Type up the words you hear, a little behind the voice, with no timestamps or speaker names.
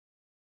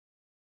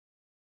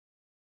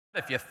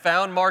If you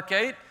found Mark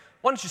 8,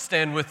 why don't you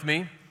stand with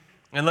me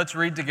and let's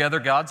read together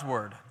God's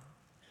Word.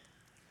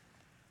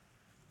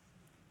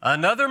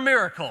 Another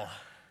miracle.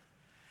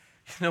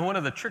 You know, one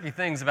of the tricky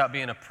things about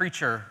being a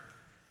preacher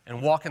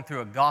and walking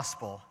through a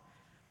gospel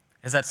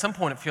is at some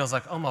point it feels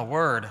like, oh my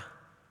word,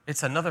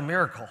 it's another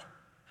miracle.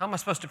 How am I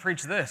supposed to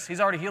preach this? He's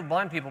already healed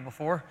blind people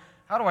before.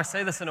 How do I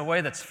say this in a way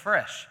that's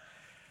fresh?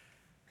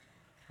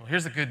 Well,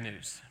 here's the good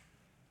news.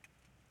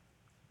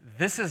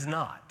 This is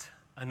not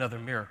another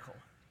miracle.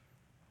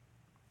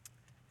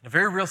 In a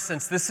very real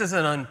sense, this is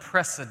an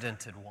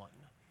unprecedented one.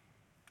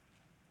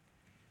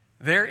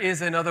 There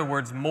is, in other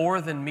words,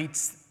 more than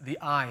meets the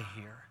eye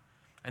here.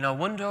 And I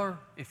wonder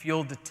if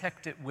you'll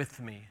detect it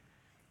with me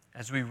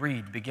as we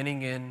read,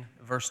 beginning in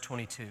verse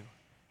 22.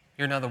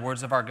 Hear now the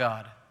words of our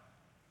God.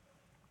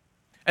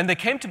 And they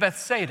came to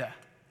Bethsaida,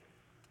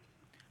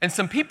 and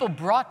some people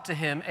brought to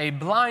him a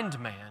blind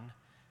man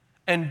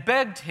and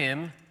begged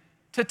him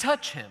to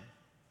touch him.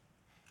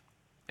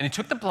 And he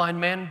took the blind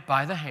man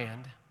by the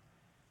hand,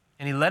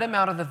 and he led him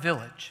out of the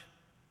village.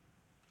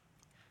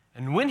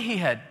 And when he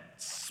had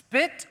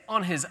spit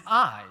on his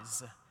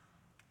eyes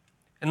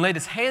and laid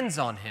his hands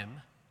on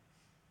him,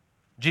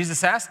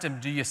 Jesus asked him,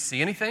 "Do you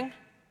see anything?"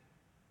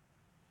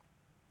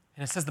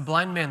 And it says the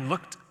blind man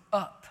looked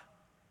up,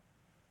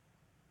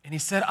 and he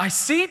said, "I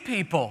see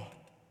people,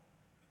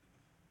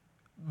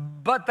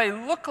 but they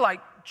look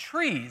like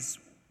trees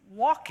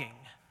walking."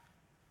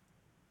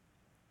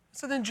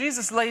 So then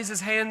Jesus lays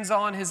his hands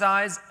on his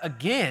eyes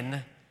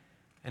again,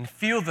 and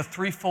feel the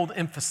threefold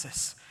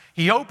emphasis.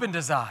 He opened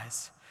his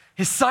eyes,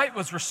 his sight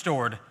was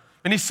restored,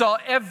 and he saw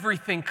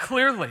everything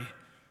clearly.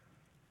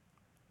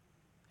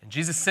 And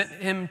Jesus sent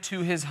him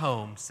to his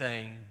home,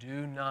 saying,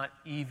 "Do not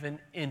even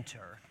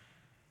enter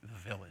the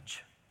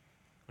village."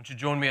 Won't you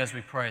join me as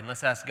we pray, and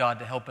let's ask God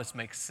to help us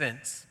make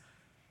sense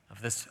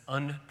of this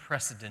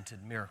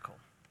unprecedented miracle.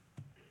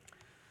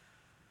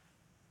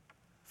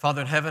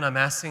 Father in heaven, I'm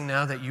asking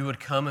now that you would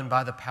come and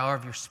by the power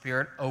of your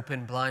Spirit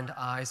open blind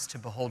eyes to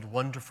behold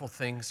wonderful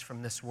things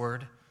from this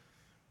word.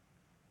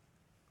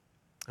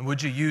 And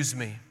would you use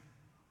me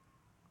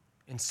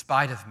in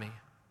spite of me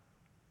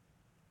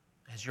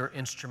as your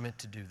instrument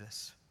to do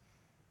this?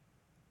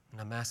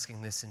 And I'm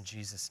asking this in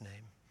Jesus'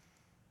 name.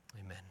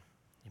 Amen.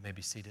 You may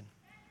be seated.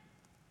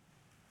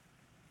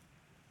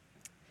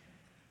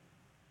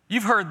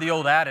 You've heard the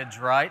old adage,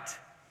 right?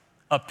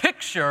 A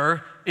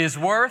picture is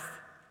worth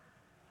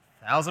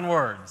 1,000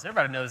 words.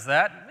 Everybody knows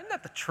that. Isn't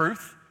that the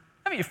truth?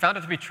 Haven't you found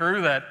it to be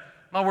true that,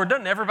 my word,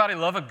 doesn't everybody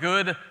love a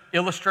good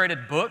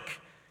illustrated book?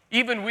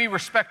 Even we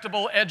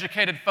respectable,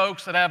 educated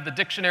folks that have the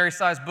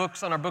dictionary-sized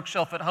books on our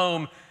bookshelf at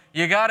home,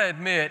 you got to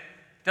admit,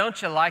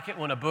 don't you like it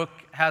when a book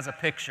has a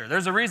picture?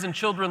 There's a reason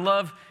children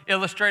love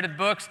illustrated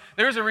books.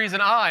 There's a reason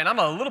and I'm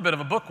a little bit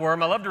of a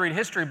bookworm. I love to read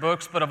history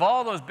books, but of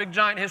all those big,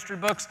 giant history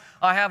books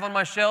I have on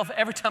my shelf,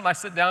 every time I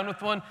sit down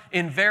with one,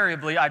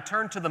 invariably I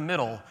turn to the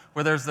middle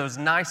where there's those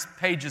nice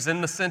pages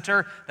in the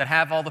center that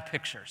have all the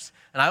pictures.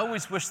 And I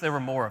always wish there were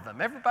more of them.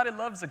 Everybody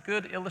loves a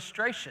good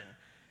illustration.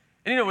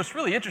 And you know, what's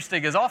really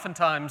interesting is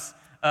oftentimes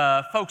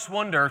folks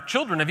wonder,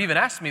 children have even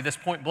asked me this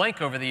point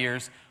blank over the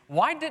years,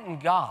 why didn't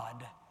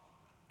God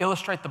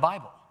illustrate the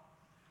Bible?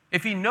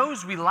 If he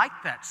knows we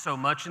like that so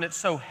much and it's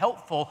so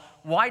helpful,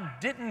 why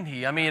didn't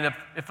he? I mean,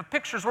 if a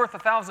picture's worth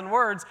 1,000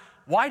 words,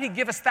 why did he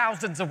give us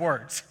thousands of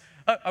words?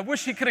 I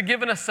wish he could have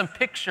given us some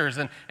pictures.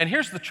 And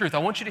here's the truth. I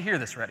want you to hear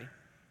this, ready?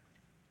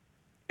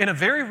 In a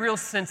very real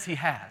sense, he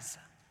has.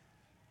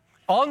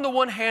 On the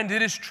one hand,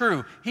 it is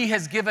true. He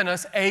has given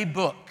us a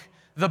book,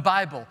 the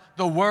Bible,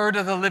 the Word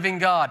of the living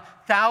God,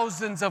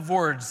 thousands of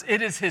words.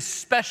 It is his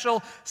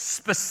special,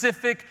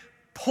 specific,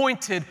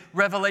 pointed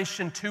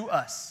revelation to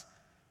us.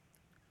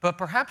 But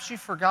perhaps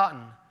you've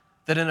forgotten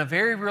that in a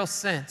very real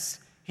sense,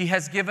 he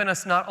has given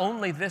us not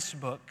only this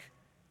book,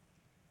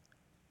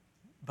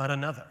 but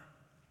another.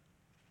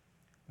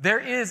 There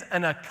is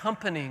an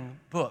accompanying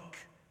book,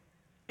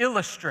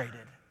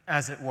 illustrated,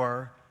 as it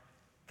were,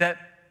 that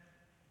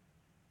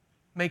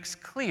makes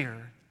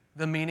clear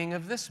the meaning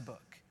of this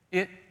book.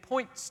 It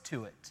points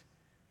to it.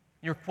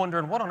 You're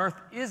wondering, what on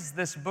earth is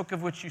this book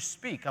of which you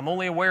speak? I'm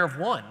only aware of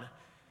one.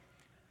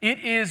 It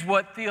is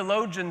what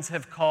theologians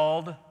have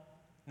called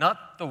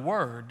not the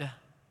Word,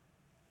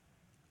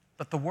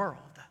 but the world.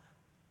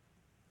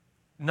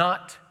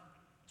 Not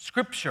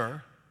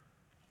Scripture,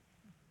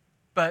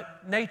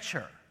 but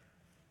nature.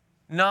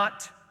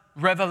 Not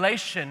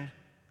revelation,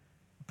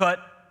 but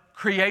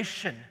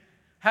creation.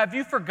 Have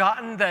you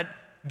forgotten that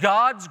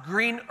God's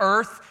green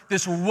earth,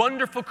 this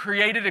wonderful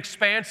created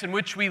expanse in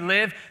which we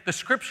live, the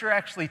Scripture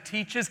actually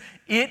teaches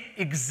it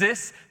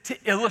exists to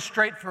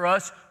illustrate for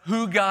us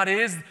who God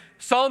is?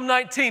 Psalm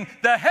 19,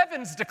 the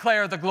heavens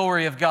declare the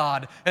glory of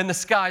God, and the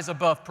skies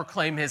above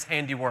proclaim his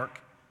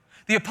handiwork.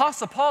 The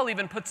Apostle Paul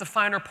even puts a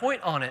finer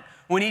point on it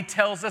when he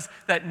tells us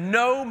that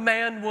no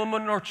man,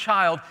 woman, or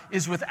child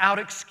is without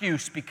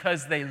excuse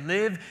because they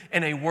live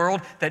in a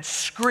world that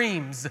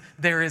screams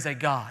there is a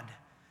God.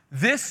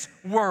 This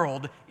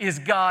world is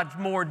God's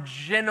more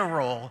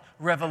general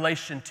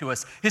revelation to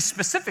us. His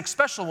specific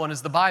special one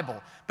is the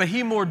Bible, but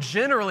he more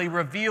generally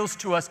reveals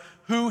to us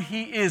who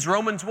he is.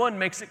 Romans 1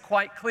 makes it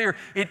quite clear.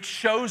 It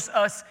shows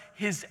us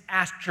his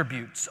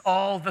attributes,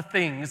 all the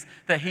things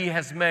that he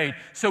has made.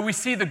 So we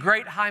see the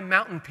great high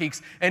mountain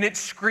peaks, and it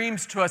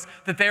screams to us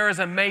that there is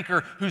a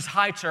maker whose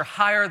heights are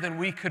higher than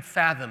we could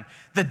fathom.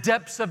 The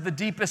depths of the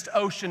deepest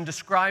ocean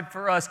describe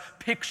for us,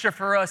 picture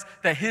for us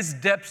that his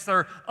depths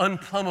are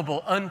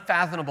unplumbable,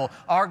 unfathomable.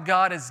 Our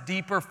God is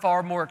deeper,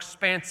 far more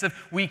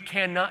expansive. We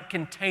cannot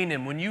contain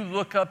him. When you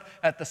look up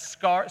at the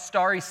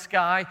starry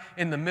sky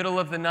in the middle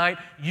of the night,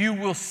 you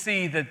will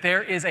see that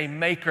there is a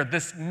maker.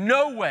 There's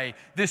no way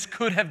this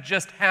could have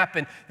just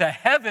happened. The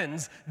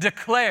heavens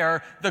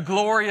declare the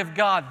glory of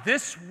God.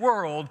 This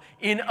world,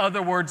 in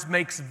other words,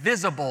 makes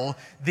visible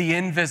the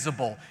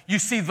invisible. You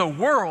see, the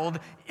world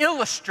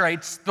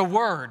illustrates the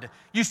Word.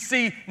 You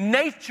see,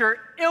 nature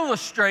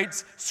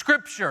illustrates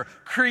Scripture.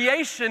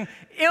 Creation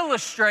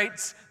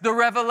illustrates the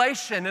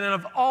revelation. And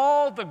of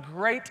all the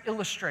great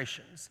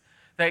illustrations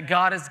that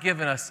God has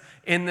given us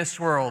in this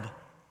world,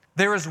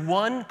 there is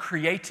one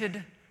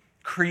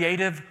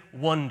creative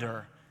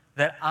wonder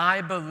that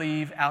I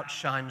believe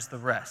outshines the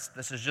rest.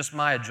 This is just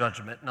my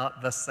judgment,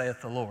 not thus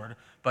saith the Lord,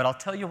 but I'll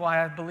tell you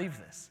why I believe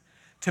this.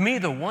 To me,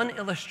 the one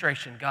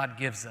illustration God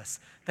gives us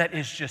that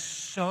is just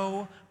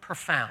so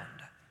profound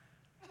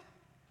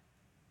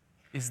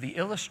is the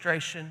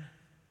illustration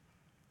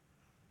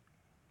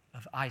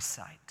of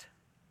eyesight.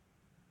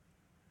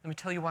 Let me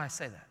tell you why I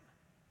say that.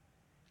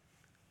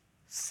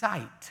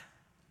 Sight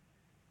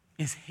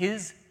is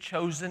his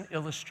chosen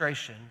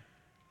illustration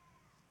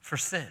for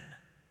sin.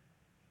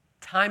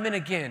 Time and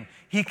again,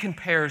 he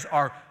compares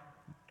our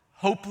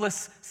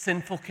hopeless,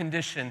 sinful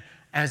condition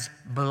as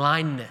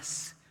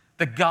blindness.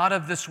 The God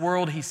of this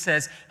world, he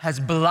says, has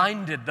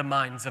blinded the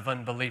minds of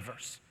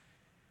unbelievers.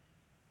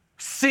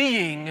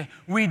 Seeing,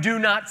 we do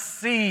not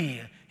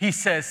see, he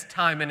says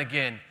time and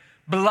again.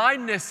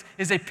 Blindness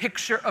is a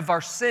picture of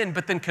our sin,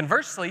 but then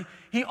conversely,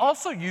 he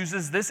also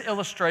uses this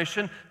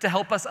illustration to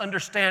help us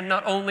understand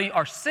not only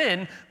our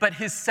sin, but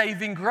his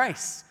saving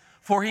grace.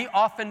 For he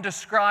often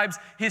describes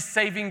his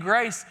saving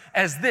grace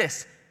as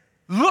this: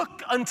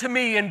 look unto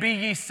me and be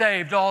ye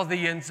saved, all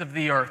the ends of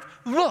the earth.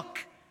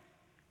 Look.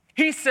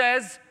 He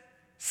says,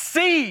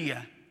 see,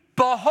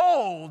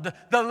 behold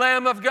the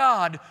Lamb of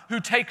God who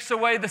takes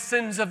away the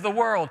sins of the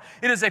world.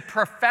 It is a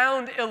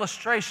profound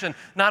illustration,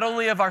 not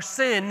only of our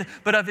sin,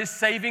 but of his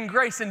saving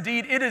grace.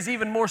 Indeed, it is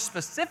even more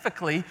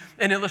specifically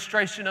an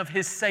illustration of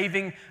his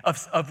saving,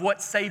 of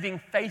what saving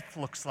faith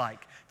looks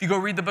like. If you go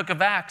read the book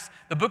of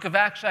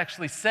Acts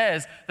actually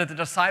says that the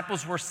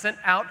disciples were sent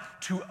out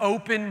to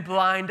open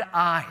blind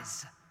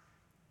eyes.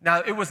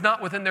 Now, it was not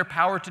within their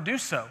power to do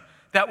so.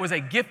 That was a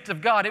gift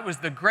of God. It was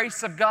the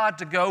grace of God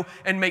to go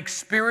and make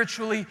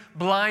spiritually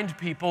blind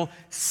people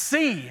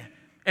see.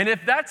 And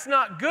if that's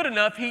not good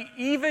enough, he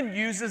even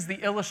uses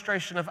the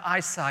illustration of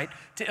eyesight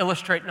to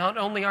illustrate not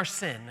only our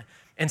sin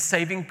and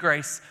saving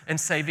grace and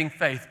saving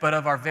faith, but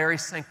of our very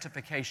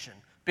sanctification.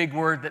 Big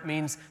word that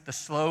means the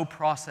slow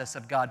process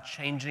of God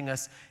changing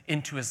us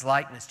into his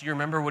likeness. Do you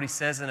remember what he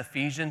says in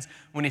Ephesians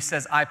when he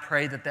says, I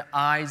pray that the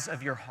eyes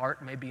of your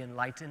heart may be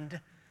enlightened?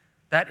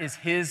 That is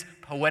his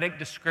poetic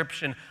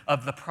description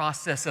of the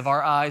process of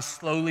our eyes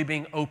slowly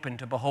being opened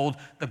to behold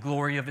the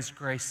glory of his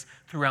grace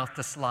throughout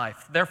this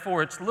life.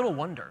 Therefore, it's little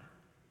wonder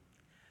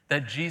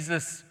that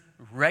Jesus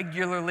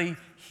regularly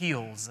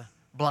heals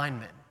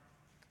blind men.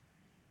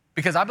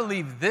 Because I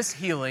believe this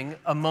healing,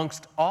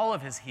 amongst all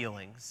of his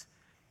healings,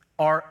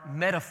 are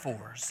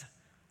metaphors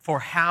for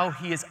how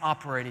he is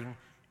operating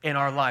in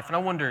our life. And I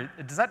wonder,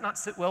 does that not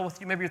sit well with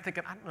you? Maybe you're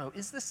thinking, I don't know,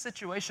 is this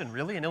situation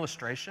really an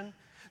illustration?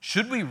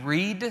 Should we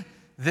read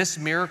this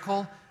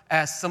miracle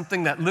as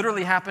something that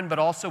literally happened, but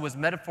also was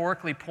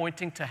metaphorically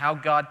pointing to how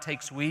God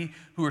takes we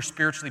who are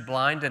spiritually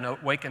blind and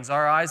awakens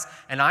our eyes?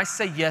 And I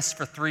say yes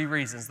for three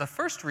reasons. The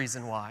first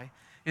reason why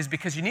is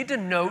because you need to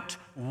note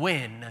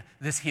when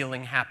this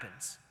healing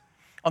happens.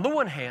 On the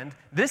one hand,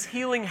 this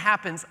healing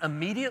happens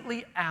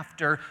immediately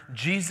after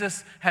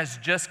Jesus has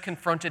just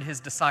confronted his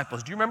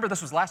disciples. Do you remember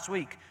this was last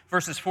week?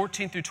 Verses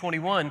 14 through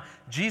 21,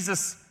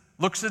 Jesus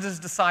looks at his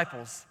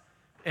disciples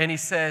and he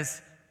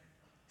says,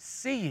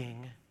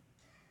 seeing,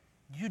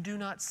 you do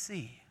not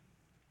see.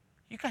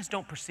 You guys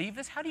don't perceive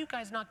this? How do you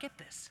guys not get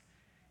this?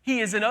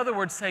 He is, in other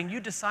words, saying, you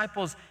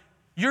disciples,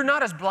 you're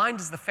not as blind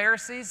as the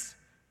Pharisees,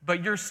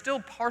 but you're still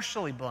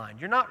partially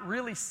blind. You're not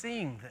really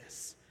seeing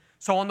this.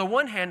 So on the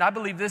one hand, I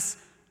believe this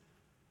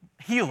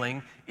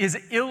healing is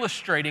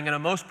illustrating in a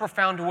most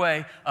profound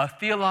way a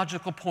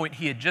theological point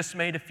he had just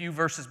made a few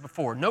verses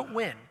before. Note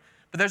when,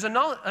 but there's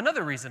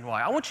another reason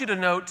why. I want you to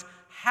note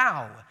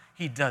how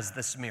he does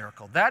this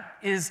miracle. That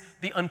is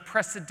the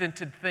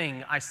unprecedented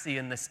thing I see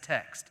in this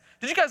text.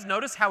 Did you guys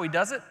notice how he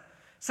does it? It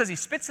says he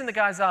spits in the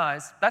guy's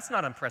eyes. That's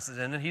not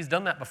unprecedented. He's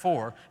done that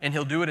before, and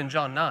he'll do it in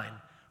John 9.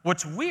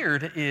 What's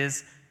weird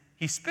is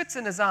he spits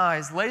in his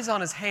eyes, lays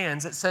on his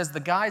hands. It says the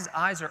guy's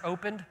eyes are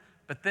opened,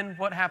 but then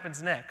what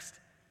happens next?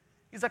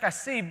 He's like, I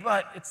see,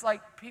 but it's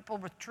like people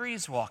with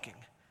trees walking.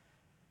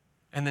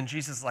 And then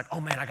Jesus is like, oh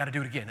man, I got to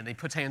do it again. And he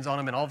puts hands on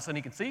him and all of a sudden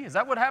he can see. Is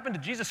that what happened?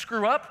 Did Jesus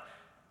screw up?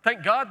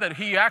 Thank God that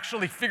he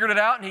actually figured it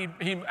out and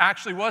he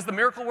actually was the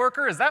miracle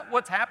worker. Is that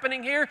what's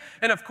happening here?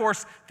 And of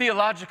course,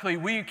 theologically,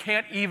 we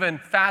can't even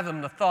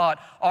fathom the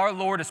thought, our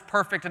Lord is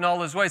perfect in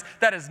all his ways.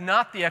 That is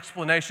not the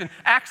explanation.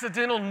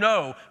 Accidental,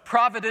 no.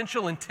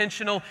 Providential,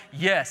 intentional,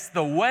 yes.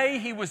 The way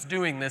he was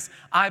doing this,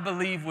 I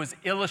believe, was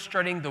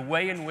illustrating the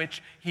way in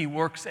which he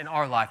works in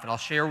our life. And I'll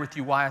share with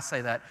you why I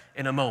say that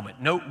in a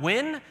moment. Note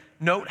when,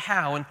 note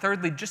how, and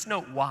thirdly, just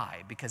note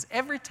why. Because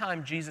every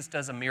time Jesus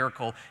does a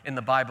miracle in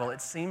the Bible, it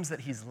seems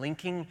that he's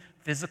linking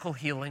physical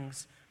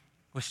healings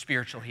with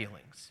spiritual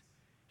healings.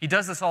 He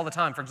does this all the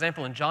time. For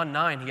example, in John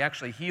 9, he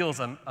actually heals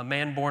a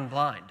man born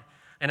blind.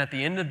 And at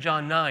the end of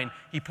John 9,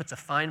 he puts a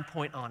fine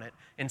point on it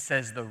and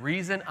says, the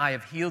reason I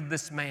have healed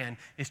this man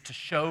is to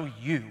show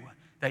you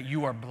that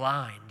you are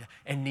blind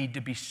and need to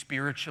be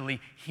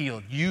spiritually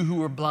healed. You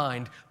who are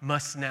blind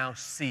must now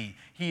see.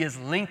 He is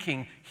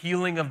linking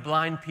healing of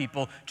blind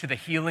people to the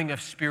healing of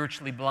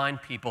spiritually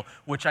blind people,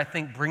 which I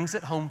think brings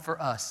it home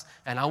for us.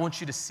 And I want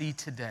you to see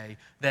today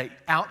that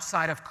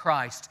outside of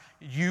Christ,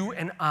 you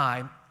and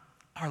I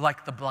are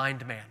like the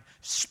blind man,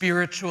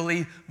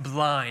 spiritually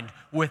blind,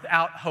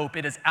 without hope.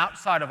 It is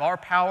outside of our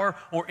power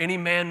or any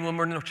man,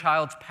 woman, or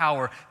child's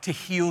power to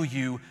heal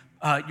you,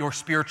 your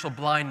spiritual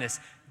blindness.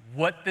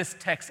 What this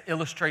text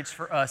illustrates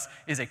for us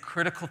is a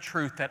critical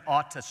truth that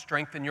ought to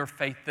strengthen your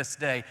faith this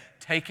day.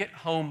 Take it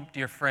home,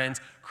 dear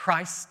friends.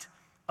 Christ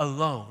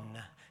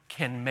alone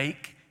can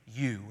make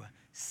you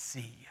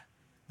see.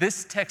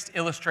 This text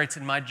illustrates,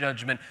 in my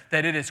judgment,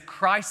 that it is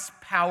Christ's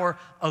power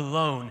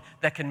alone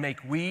that can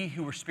make we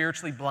who are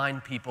spiritually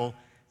blind people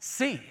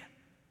see.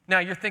 Now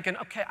you're thinking,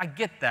 okay, I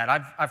get that.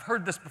 I've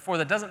heard this before.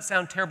 That doesn't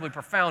sound terribly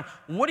profound.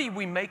 What do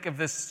we make of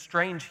this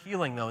strange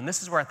healing, though? And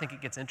this is where I think it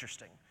gets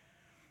interesting.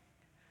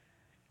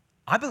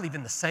 I believe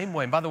in the same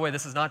way, and by the way,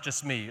 this is not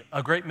just me.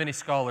 A great many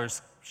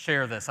scholars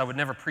share this. I would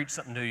never preach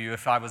something to you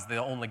if I was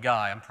the only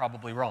guy. I'm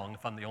probably wrong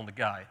if I'm the only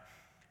guy.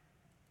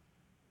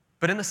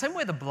 But in the same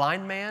way the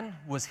blind man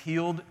was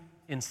healed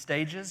in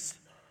stages,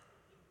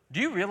 do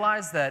you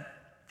realize that,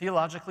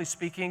 theologically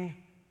speaking,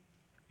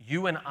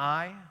 you and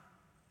I,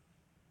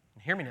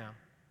 and hear me now,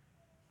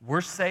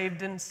 we're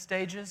saved in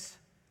stages?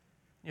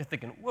 You're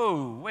thinking,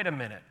 whoa, wait a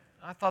minute.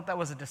 I thought that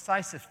was a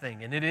decisive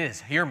thing, and it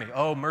is. Hear me.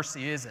 Oh,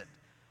 mercy is it.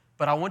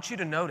 But I want you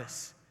to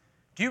notice,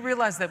 do you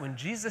realize that when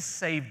Jesus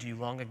saved you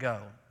long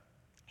ago,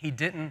 he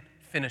didn't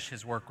finish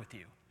his work with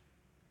you?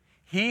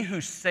 He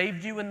who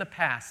saved you in the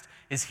past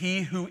is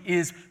he who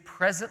is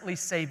presently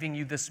saving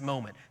you this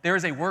moment. There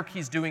is a work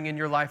he's doing in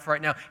your life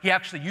right now. He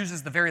actually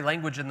uses the very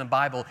language in the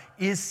Bible,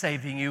 is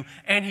saving you,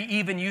 and he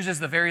even uses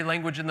the very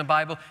language in the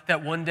Bible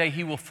that one day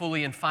he will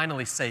fully and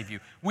finally save you.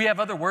 We have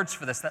other words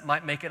for this that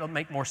might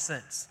make more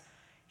sense.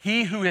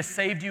 He who has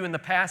saved you in the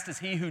past is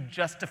he who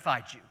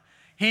justified you.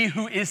 He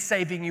who is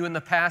saving you in the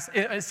past,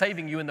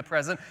 saving you in the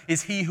present,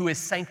 is he who is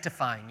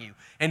sanctifying you.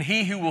 And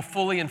he who will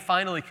fully and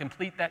finally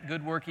complete that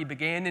good work he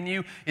began in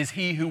you is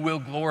he who will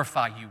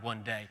glorify you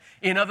one day.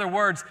 In other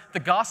words, the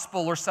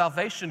gospel or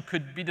salvation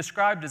could be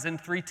described as in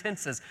three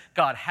tenses.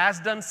 God has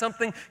done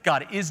something,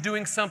 God is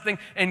doing something,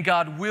 and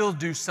God will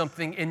do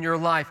something in your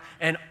life.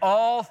 And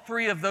all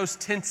three of those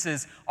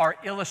tenses are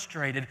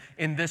illustrated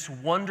in this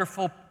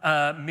wonderful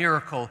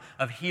miracle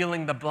of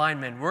healing the blind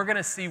man. We're going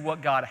to see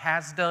what God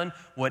has done,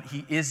 what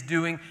he is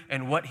doing,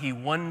 and what he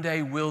one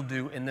day will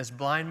do in this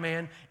blind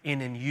man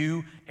and in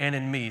you and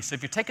in me. So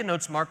if you're taking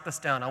notes, mark this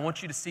down. I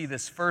want you to see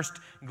this first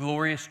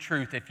glorious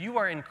truth. If you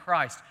are in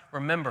Christ,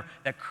 remember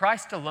that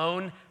Christ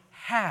alone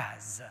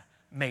has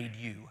made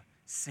you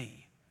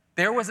see.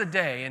 There was a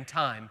day and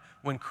time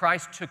when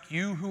Christ took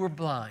you who were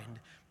blind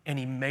and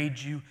he made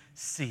you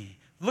see.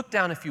 Look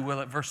down, if you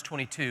will, at verse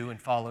 22 and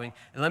following,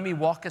 and let me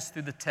walk us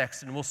through the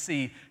text, and we'll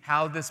see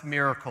how this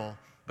miracle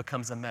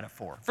becomes a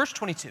metaphor. Verse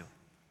 22,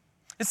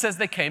 it says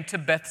they came to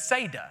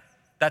Bethsaida.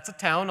 That's a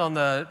town on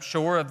the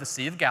shore of the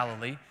Sea of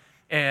Galilee,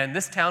 and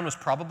this town was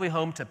probably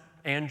home to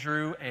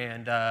Andrew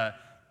and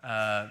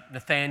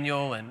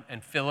Nathaniel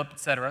and Philip,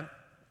 etc.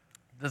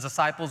 The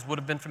disciples would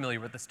have been familiar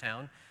with this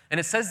town, and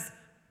it says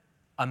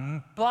a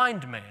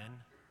blind man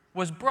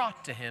was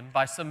brought to him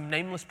by some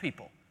nameless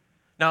people.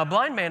 Now, a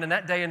blind man in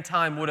that day and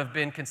time would have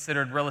been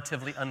considered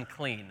relatively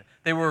unclean.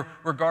 They were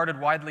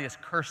regarded widely as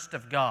cursed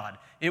of God.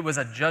 It was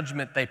a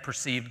judgment they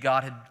perceived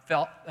God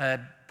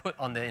had put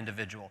on the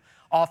individual.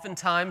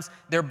 Oftentimes,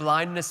 their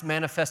blindness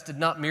manifested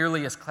not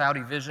merely as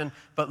cloudy vision,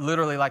 but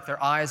literally like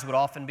their eyes would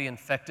often be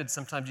infected.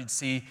 Sometimes you'd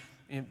see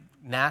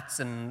gnats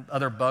and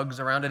other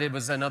bugs around it. It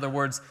was, in other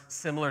words,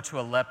 similar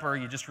to a leper.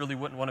 You just really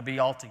wouldn't want to be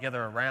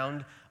altogether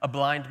around a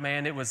blind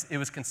man. It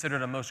was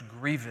considered a most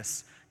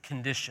grievous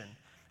condition.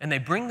 And they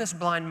bring this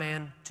blind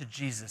man to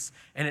Jesus,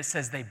 and it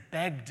says they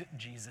begged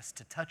Jesus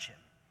to touch him.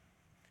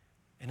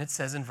 And it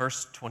says in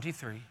verse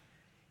 23,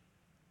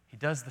 he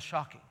does the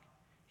shocking.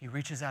 He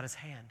reaches out his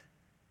hand.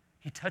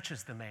 He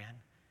touches the man.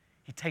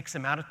 He takes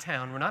him out of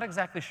town. We're not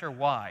exactly sure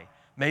why,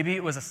 Maybe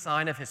it was a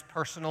sign of his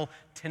personal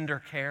tender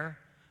care.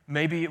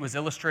 Maybe it was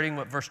illustrating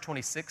what verse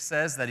 26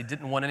 says, that he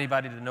didn't want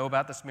anybody to know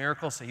about this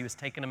miracle, so he was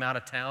taking him out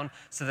of town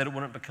so that it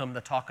wouldn't become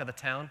the talk of the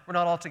town. We're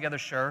not altogether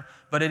sure,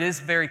 but it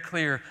is very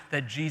clear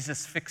that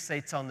Jesus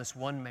fixates on this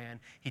one man.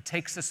 He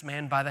takes this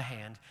man by the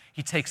hand,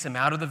 he takes him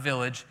out of the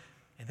village,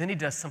 and then he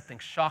does something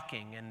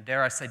shocking and,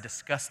 dare I say,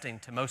 disgusting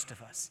to most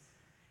of us.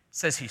 It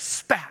says he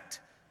spat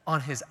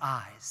on his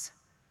eyes.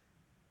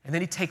 And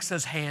then he takes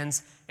those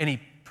hands and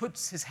he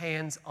puts his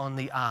hands on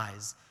the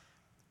eyes.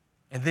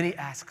 And then he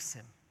asks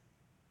him,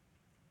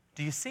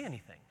 "Do you see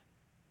anything?"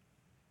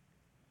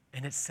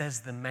 And it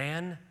says the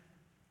man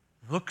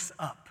looks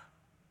up.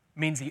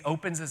 Means he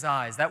opens his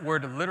eyes. That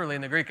word literally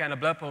in the Greek,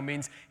 anablepo,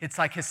 means it's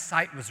like his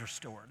sight was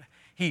restored.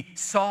 He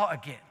saw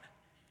again.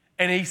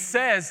 And he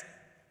says,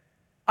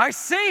 "I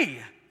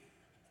see."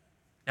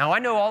 Now, I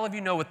know all of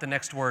you know what the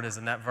next word is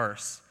in that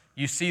verse.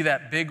 You see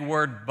that big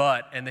word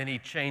 "but," and then he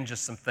changes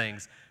some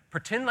things.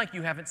 Pretend like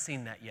you haven't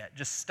seen that yet.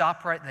 Just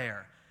stop right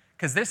there,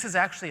 because this is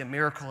actually a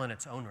miracle in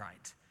its own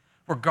right.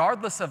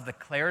 Regardless of the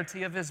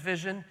clarity of his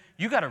vision,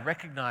 you got to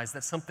recognize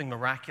that something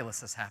miraculous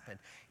has happened.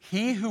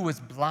 He who was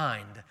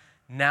blind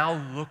now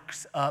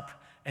looks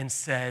up and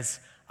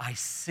says, "I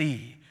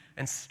see."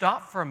 And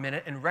stop for a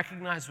minute and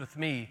recognize with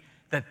me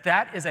that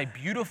that is a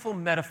beautiful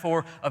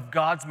metaphor of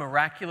God's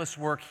miraculous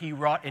work he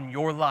wrought in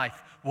your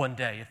life one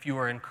day if you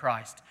are in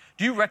Christ.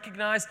 Do you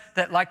recognize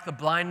that, like the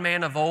blind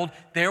man of old,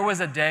 there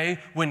was a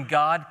day when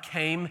God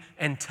came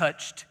and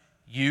touched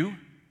you?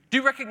 Do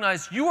you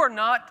recognize you are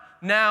not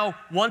now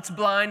once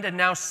blind and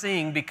now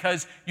seeing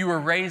because you were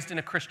raised in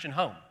a Christian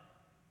home?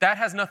 That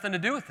has nothing to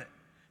do with it.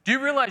 Do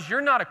you realize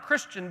you're not a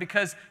Christian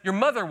because your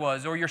mother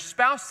was or your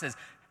spouse is?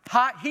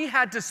 He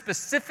had to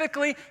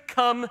specifically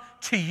come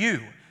to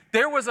you.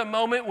 There was a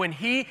moment when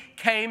he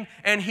came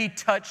and he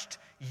touched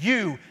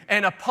you.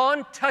 And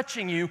upon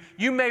touching you,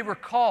 you may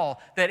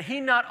recall that he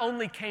not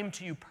only came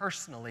to you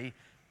personally,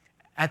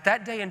 at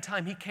that day and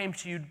time, he came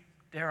to you,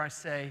 dare I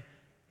say,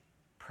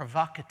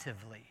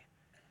 provocatively.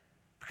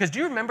 Because do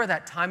you remember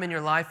that time in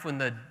your life when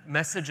the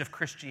message of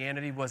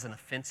Christianity was an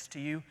offense to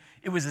you?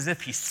 It was as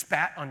if he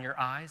spat on your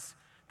eyes.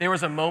 There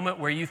was a moment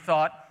where you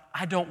thought,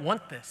 "I don't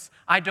want this.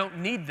 I don't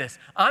need this.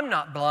 I'm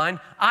not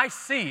blind. I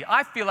see.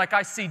 I feel like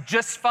I see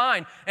just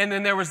fine." And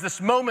then there was this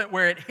moment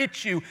where it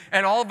hit you,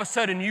 and all of a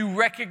sudden you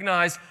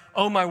recognize,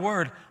 "Oh my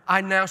word,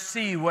 I now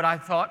see what I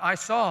thought I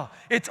saw.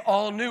 It's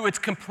all new. It's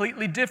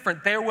completely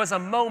different." There was a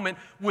moment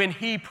when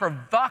he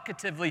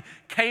provocatively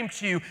came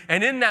to you,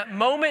 and in that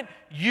moment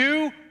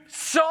you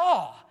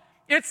saw.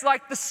 It's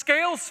like the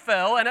scales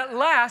fell, and at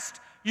last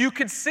you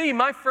could see.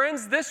 My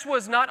friends, this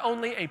was not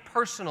only a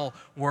personal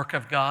work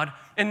of God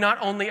and not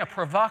only a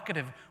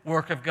provocative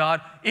work of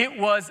God, it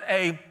was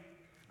a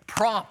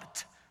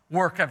prompt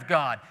work of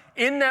God.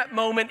 In that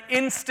moment,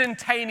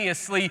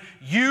 instantaneously,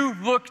 you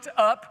looked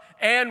up,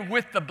 and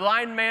with the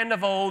blind man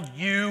of old,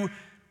 you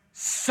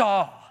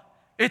saw.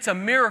 It's a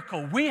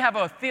miracle. We have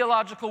a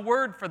theological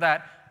word for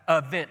that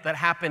event that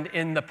happened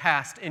in the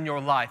past in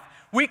your life.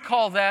 We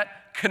call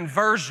that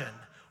conversion,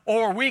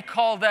 or we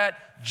call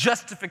that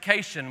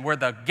justification, where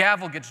the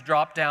gavel gets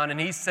dropped down and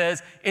he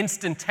says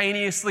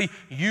instantaneously,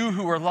 "You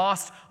who are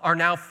lost are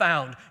now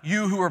found.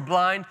 You who are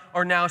blind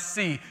are now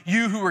see.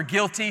 You who are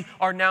guilty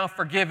are now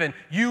forgiven.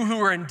 You who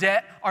are in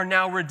debt are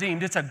now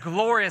redeemed." It's a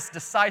glorious,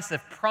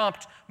 decisive,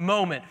 prompt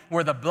moment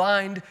where the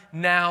blind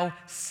now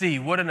see.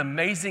 What an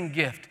amazing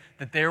gift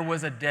that there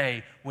was a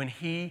day when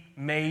he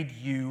made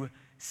you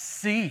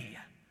see.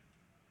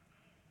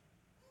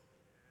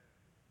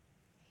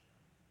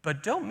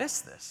 But don't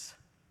miss this.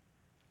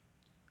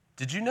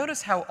 Did you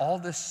notice how all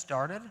this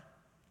started?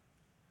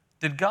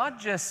 Did God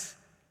just,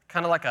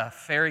 kind of like a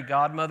fairy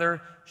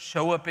godmother,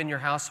 show up in your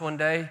house one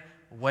day,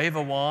 wave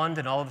a wand,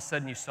 and all of a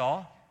sudden you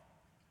saw?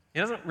 It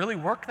doesn't really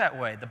work that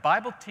way. The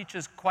Bible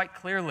teaches quite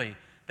clearly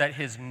that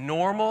his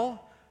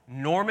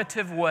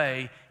normative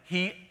way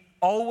he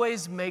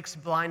always makes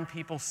blind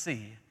people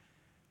see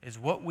is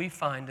what we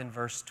find in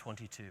verse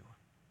 22.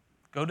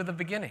 Go to the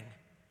beginning.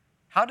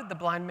 How did the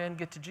blind man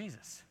get to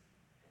Jesus?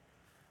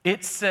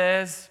 It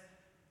says,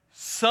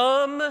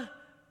 some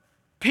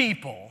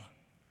people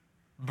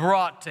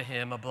brought to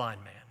him a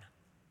blind man.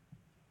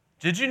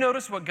 Did you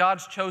notice what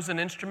God's chosen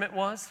instrument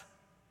was?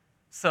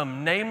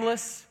 Some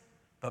nameless,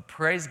 but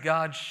praise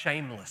God,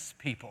 shameless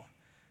people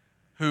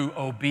who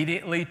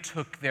obediently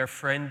took their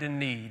friend in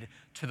need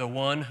to the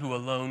one who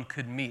alone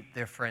could meet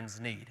their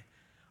friend's need.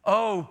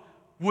 Oh,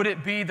 would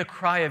it be the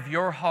cry of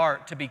your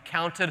heart to be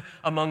counted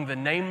among the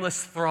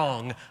nameless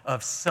throng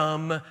of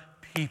some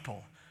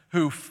people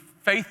who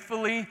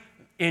faithfully,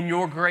 in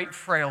your great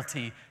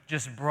frailty,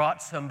 just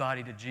brought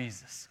somebody to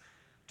Jesus?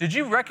 Did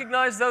you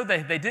recognize, though,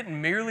 they didn't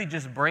merely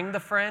just bring the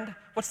friend?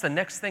 What's the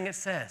next thing it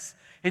says?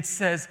 It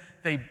says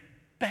they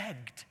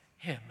begged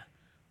him,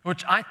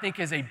 which I think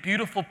is a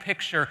beautiful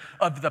picture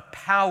of the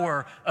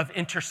power of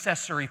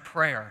intercessory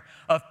prayer,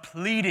 of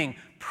pleading,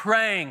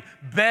 praying,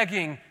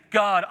 begging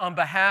God, on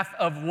behalf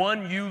of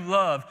one you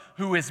love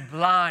who is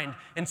blind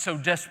and so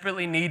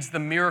desperately needs the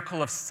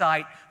miracle of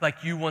sight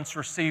like you once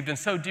received. And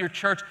so, dear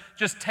church,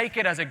 just take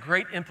it as a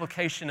great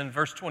implication in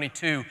verse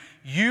 22.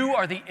 You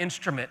are the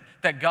instrument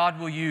that God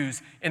will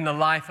use in the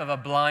life of a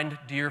blind,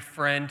 dear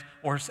friend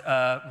or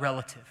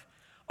relative.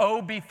 Oh,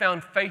 be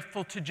found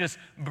faithful to just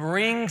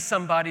bring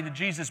somebody to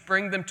Jesus,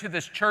 bring them to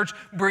this church,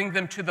 bring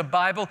them to the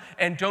Bible,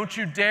 and don't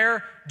you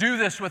dare do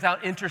this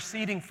without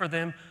interceding for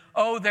them.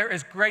 Oh, there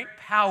is great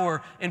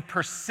power in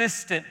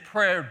persistent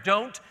prayer.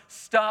 Don't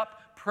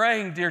stop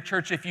praying, dear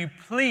church. If you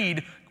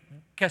plead,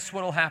 guess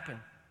what will happen?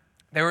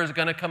 There is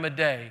going to come a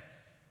day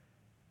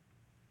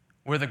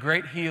where the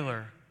great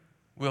healer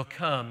will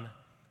come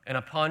and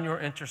upon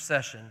your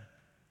intercession,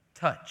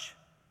 touch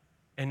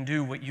and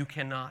do what you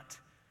cannot.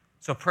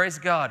 So praise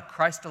God,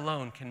 Christ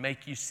alone can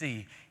make you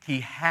see.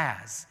 He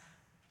has.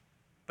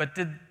 But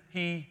did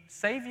he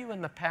save you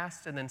in the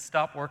past and then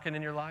stop working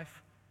in your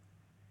life?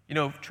 You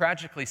know,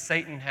 tragically,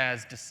 Satan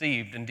has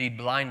deceived, indeed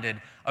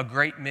blinded, a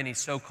great many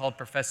so-called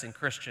professing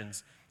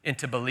Christians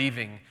into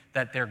believing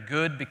that they're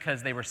good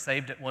because they were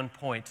saved at one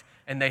point,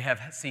 and they have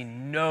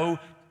seen no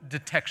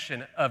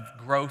detection of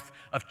growth,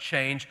 of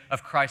change,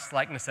 of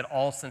Christ-likeness at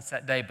all since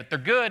that day. But they're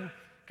good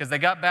because they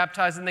got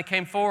baptized and they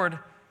came forward.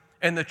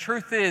 And the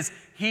truth is,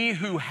 he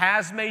who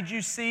has made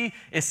you see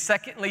is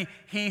secondly,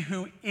 he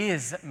who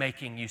is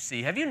making you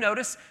see. Have you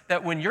noticed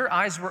that when your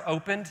eyes were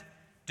opened,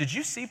 did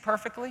you see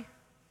perfectly?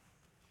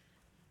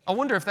 I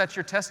wonder if that's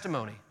your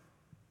testimony.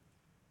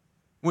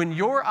 When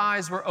your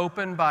eyes were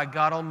opened by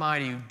God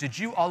Almighty, did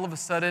you all of a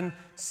sudden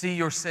see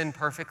your sin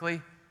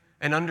perfectly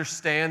and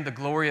understand the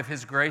glory of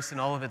his grace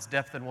and all of its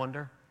depth and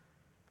wonder?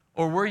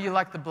 Or were you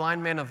like the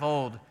blind man of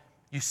old?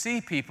 You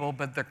see people,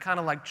 but they're kind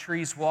of like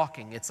trees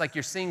walking. It's like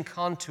you're seeing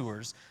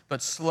contours,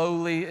 but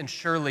slowly and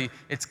surely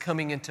it's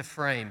coming into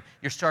frame.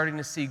 You're starting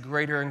to see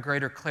greater and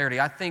greater clarity.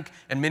 I think,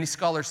 and many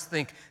scholars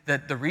think,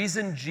 that the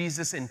reason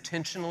Jesus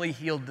intentionally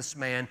healed this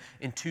man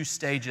in 2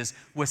 stages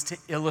was to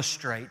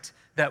illustrate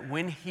that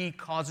when he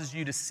causes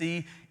you to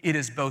see, it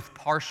is both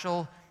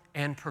partial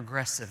and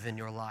progressive in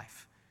your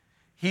life.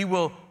 He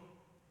will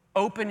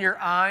open your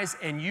eyes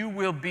and you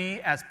will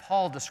be, as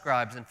Paul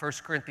describes in 1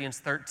 Corinthians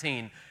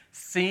 13,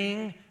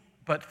 seeing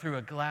but through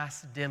a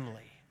glass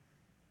dimly.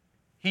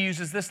 He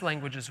uses this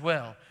language as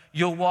well.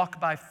 You'll walk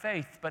by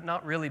faith, but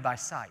not really by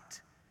sight.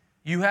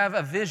 You have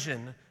a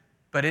vision,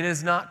 but it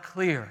is not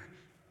clear.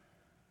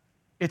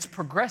 It's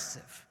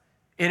progressive.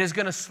 It is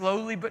going to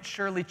slowly but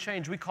surely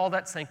change. We call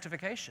that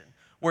sanctification,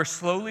 where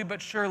slowly but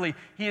surely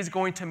he is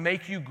going to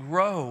make you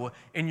grow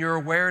in your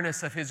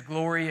awareness of his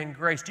glory and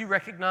grace. Do you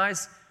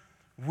recognize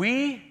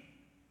we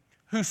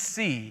who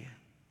see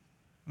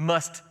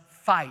must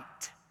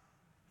fight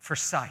for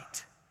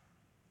sight?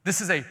 This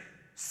is a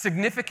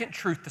significant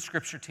truth the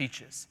Scripture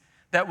teaches,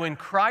 that when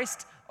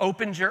Christ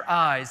opens your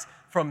eyes,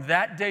 from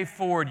that day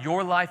forward,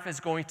 your life is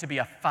going to be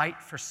a fight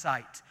for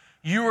sight.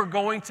 You are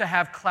going to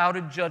have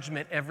clouded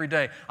judgment every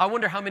day. I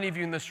wonder how many of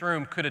you in this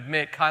room could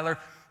admit, Kyler,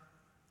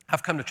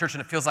 I've come to church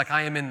and it feels like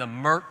I am in the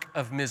murk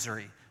of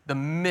misery, the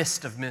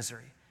mist of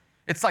misery.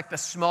 It's like the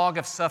smog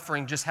of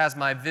suffering just has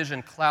my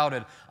vision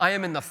clouded. I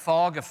am in the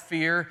fog of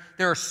fear.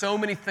 There are so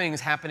many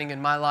things happening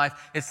in my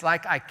life. It's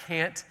like I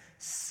can't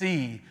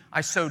see.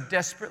 I so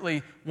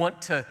desperately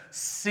want to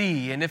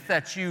see. And if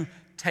that's you,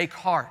 take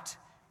heart.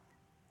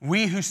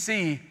 We who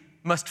see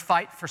must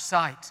fight for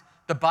sight.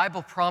 The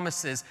Bible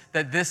promises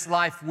that this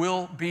life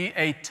will be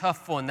a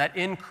tough one, that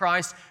in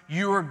Christ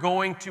you are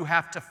going to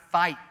have to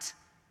fight.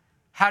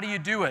 How do you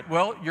do it?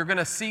 Well, you're going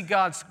to see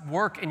God's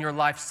work in your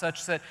life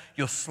such that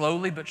you'll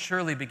slowly but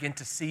surely begin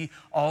to see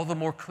all the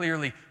more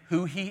clearly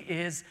who he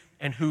is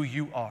and who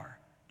you are.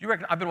 Do you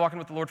reckon? I've been walking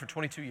with the Lord for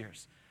 22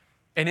 years.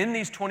 And in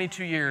these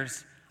 22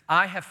 years,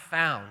 I have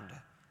found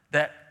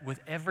that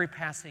with every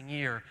passing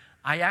year,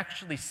 I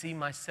actually see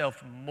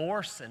myself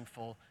more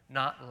sinful,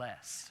 not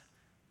less,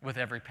 with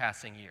every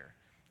passing year.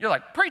 You're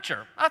like,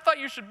 preacher, I thought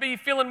you should be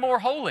feeling more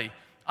holy.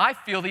 I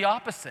feel the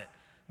opposite.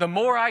 The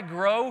more I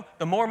grow,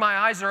 the more my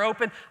eyes are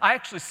open, I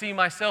actually see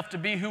myself to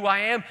be who I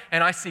am,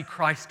 and I see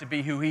Christ to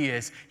be who he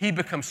is. He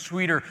becomes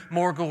sweeter,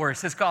 more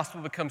glorious. His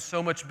gospel becomes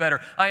so much better.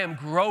 I am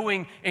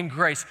growing in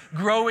grace,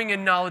 growing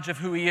in knowledge of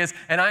who he is,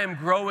 and I am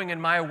growing in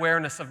my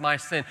awareness of my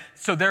sin.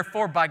 So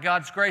therefore, by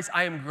God's grace,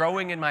 I am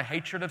growing in my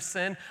hatred of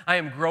sin. I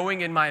am growing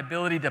in my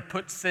ability to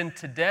put sin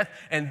to death,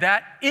 and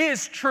that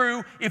is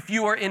true if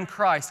you are in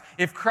Christ.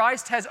 If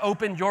Christ has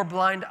opened your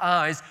blind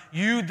eyes,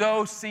 you,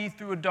 though, see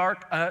through a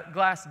dark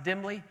glass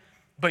dimly,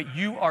 but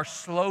you are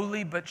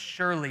slowly but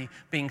surely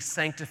being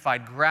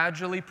sanctified,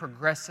 gradually,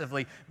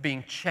 progressively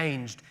being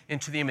changed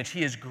into the image.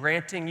 He is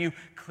granting you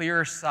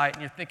clearer sight,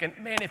 and you're thinking,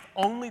 man, if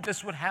only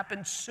this would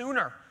happen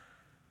sooner.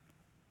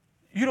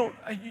 You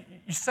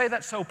say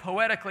that so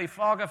poetically,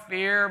 fog of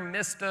fear,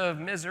 mist of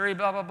misery,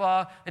 blah, blah,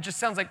 blah. It just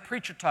sounds like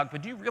preacher talk,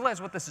 but do you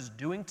realize what this is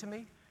doing to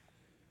me?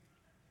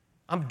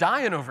 I'm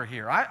dying over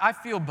here. I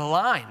feel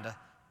blind.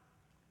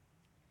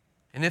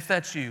 And if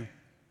that's you,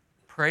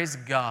 praise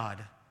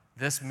God.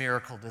 This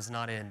miracle does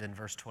not end in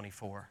verse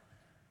 24.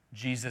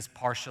 Jesus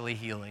partially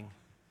healing.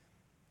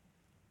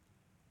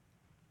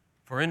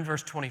 For in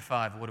verse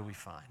 25, what do we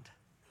find?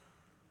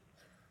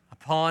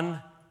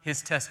 Upon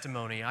his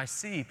testimony, I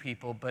see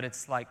people, but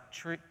it's like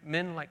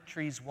men like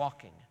trees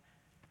walking.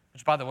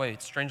 Which, by the way,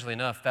 strangely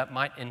enough, that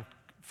might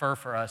infer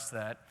for us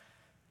that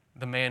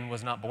the man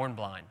was not born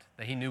blind,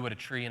 that he knew what a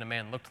tree and a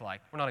man looked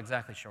like. We're not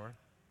exactly sure.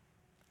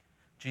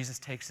 Jesus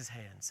takes his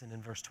hands, and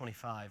in verse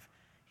 25,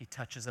 he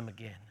touches them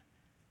again.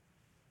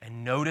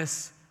 And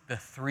notice the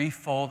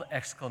threefold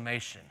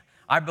exclamation.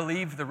 I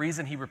believe the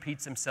reason he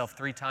repeats himself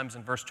 3 times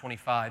in verse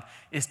 25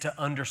 is to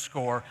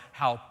underscore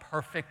how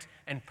perfect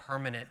and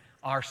permanent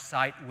our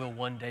sight will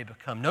one day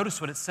become. Notice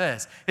what it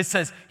says. It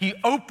says, he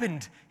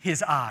opened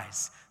his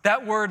eyes.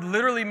 That word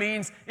literally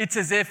means it's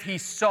as if he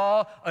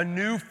saw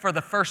anew for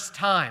the first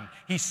time.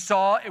 He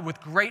saw it with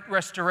great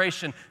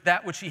restoration,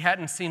 that which he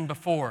hadn't seen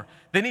before.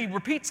 Then he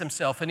repeats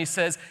himself and he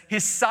says,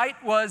 his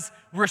sight was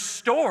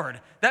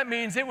restored. That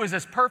means it was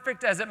as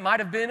perfect as it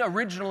might have been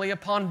originally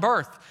upon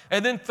birth.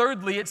 And then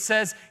thirdly, it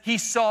says he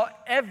saw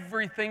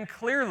everything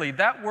clearly.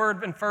 That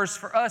word infers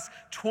for us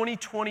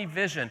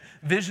 20/20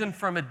 vision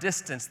from a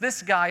distance.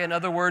 This guy, in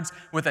other words,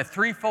 with a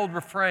threefold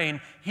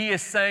refrain, he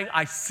is saying,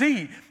 I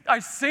see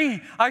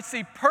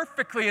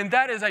perfectly. And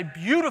that is a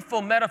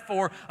beautiful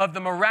metaphor of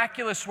the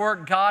miraculous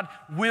work God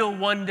will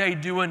one day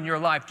do in your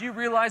life. Do you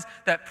realize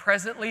that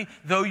presently,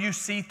 though you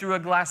see through a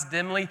glass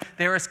dimly,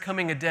 there is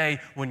coming a day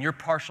when your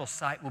partial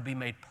sight will be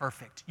made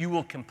perfect. You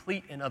will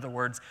complete, in other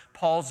words,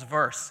 Paul's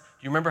verse.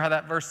 Do you remember how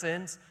that verse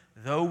ends?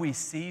 Though we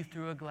see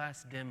through a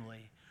glass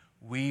dimly,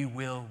 we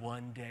will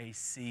one day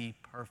see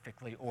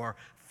perfectly, or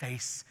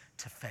face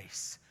to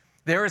face.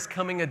 There is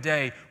coming a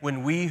day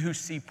when we who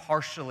see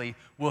partially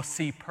will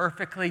see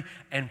perfectly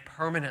and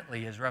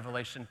permanently, as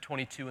Revelation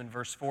 22 and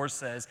verse 4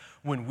 says,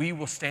 when we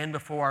will stand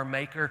before our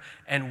Maker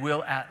and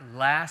will at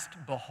last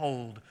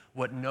behold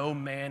what no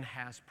man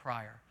has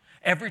prior.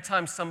 Every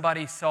time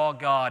somebody saw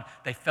God,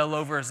 they fell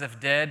over as if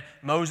dead.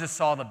 Moses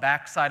saw the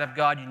backside of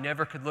God. You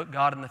never could look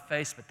God in the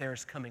face, but there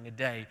is coming a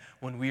day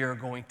when we are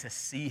going to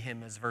see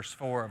him, as verse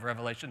 4 of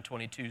Revelation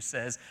 22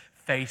 says,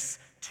 face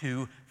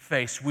to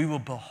face. We will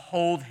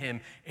behold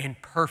him in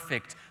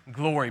perfect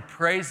glory.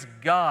 Praise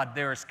God,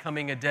 there is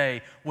coming a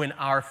day when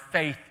our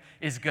faith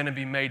is going to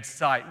be made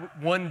sight.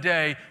 One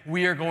day,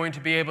 we are going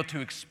to be able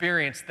to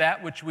experience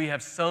that which we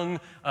have sung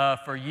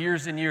for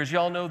years and years.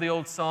 Y'all know the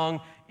old song,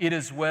 It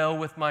Is Well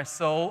With My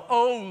Soul.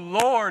 Oh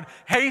Lord,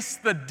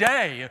 haste the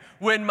day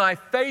when my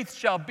faith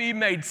shall be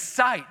made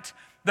sight.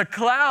 The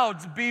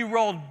clouds be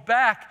rolled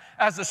back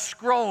as a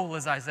scroll,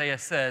 as Isaiah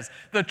says.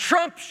 The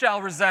trump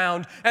shall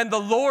resound, and the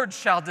Lord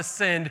shall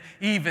descend.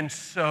 Even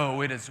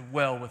so, it is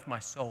well with my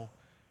soul.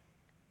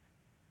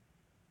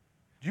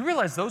 Do you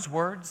realize those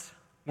words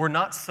were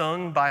not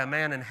sung by a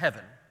man in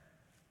heaven?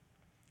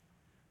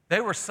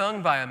 They were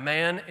sung by a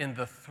man in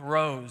the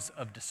throes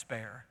of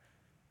despair.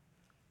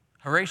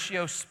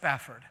 Horatio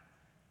Spafford,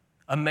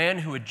 a man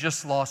who had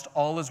just lost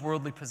all his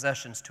worldly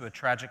possessions to a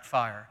tragic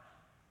fire.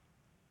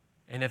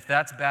 And if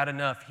that's bad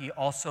enough, he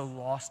also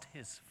lost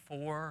his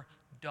 4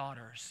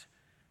 daughters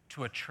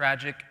to a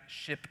tragic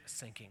ship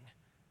sinking.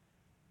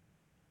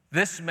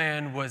 This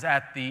man was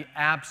at the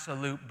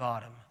absolute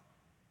bottom.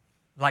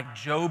 Like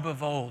Job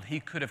of old, he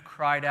could have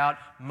cried out,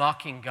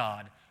 mocking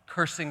God,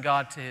 cursing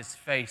God to his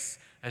face,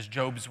 as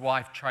Job's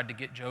wife tried to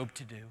get Job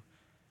to do.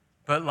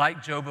 But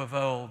like Job of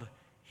old,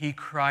 he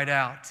cried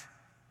out,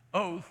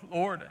 "Oh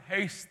Lord,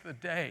 haste the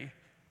day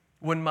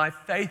when my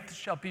faith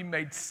shall be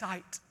made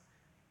sight."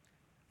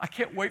 I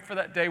can't wait for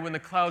that day when the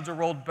clouds are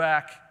rolled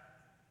back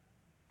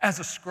as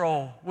a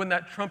scroll, when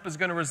that trump is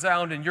going to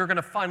resound and you're going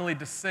to finally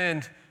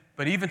descend.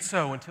 But even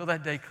so, until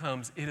that day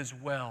comes, it is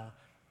well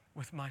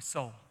with my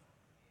soul.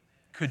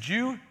 Could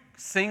you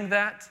sing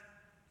that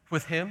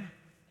with him?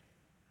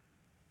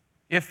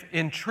 If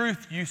in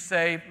truth you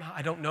say,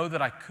 I don't know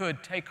that I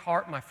could, take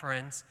heart, my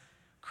friends.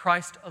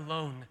 Christ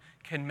alone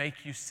can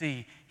make you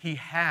see. He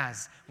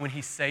has when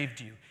he saved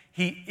you.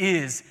 He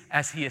is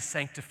as he is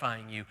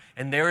sanctifying you.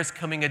 And there is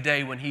coming a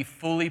day when he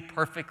fully,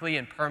 perfectly,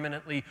 and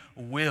permanently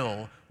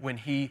will, when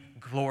he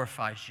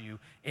glorifies you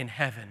in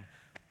heaven.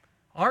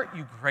 Aren't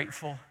you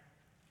grateful?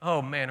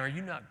 Oh man, are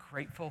you not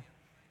grateful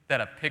that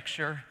a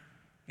picture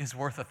is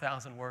worth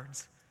 1,000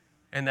 words?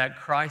 And that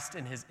Christ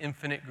in his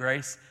infinite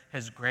grace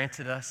has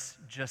granted us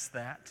just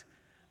that.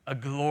 A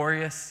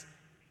glorious,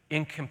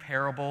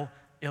 incomparable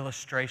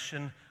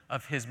illustration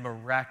of his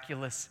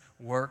miraculous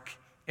work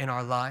in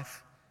our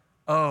life.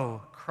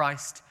 Oh,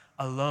 Christ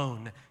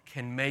alone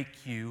can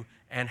make you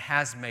and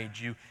has made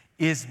you,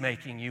 is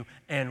making you,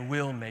 and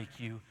will make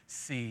you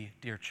see,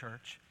 dear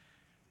church.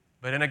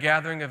 But in a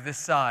gathering of this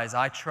size,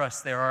 I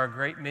trust there are a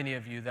great many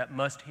of you that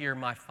must hear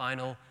my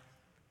final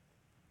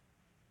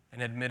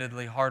and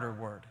admittedly harder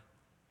word.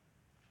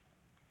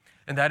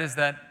 And that is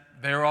that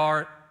there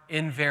are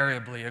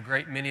invariably a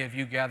great many of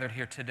you gathered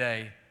here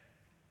today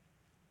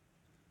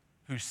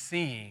who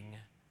seeing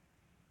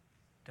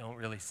don't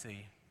really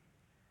see.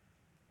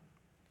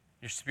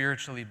 You're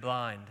spiritually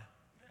blind,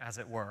 as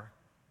it were.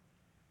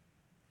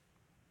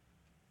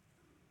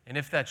 And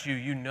if that's you,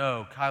 you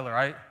know,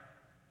 Kyler,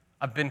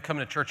 I've been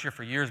coming to church here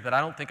for years, but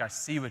I don't think I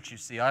see what you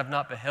see. I'm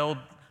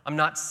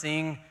not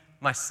seeing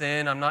my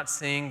sin. I'm not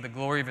seeing the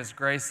glory of His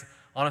grace.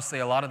 Honestly,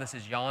 a lot of this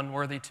is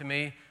yawn-worthy to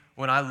me.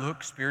 When I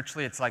look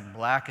spiritually, it's like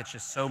black. It's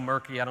just so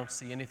murky, I don't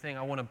see anything.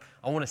 I want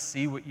to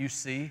see what you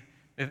see.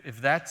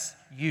 If that's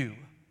you,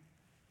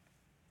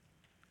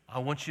 I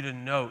want you to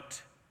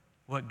note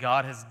what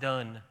God has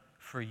done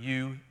for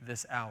you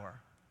this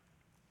hour.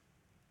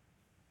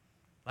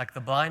 Like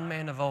the blind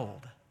man of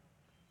old,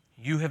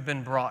 you have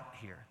been brought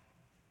here.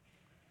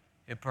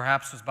 It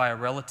perhaps was by a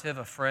relative,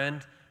 a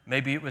friend.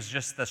 Maybe it was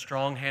just the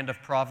strong hand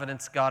of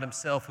providence, God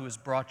Himself, who has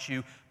brought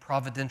you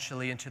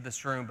providentially into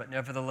this room. But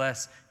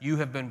nevertheless, you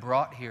have been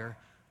brought here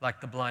like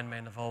the blind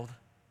man of old.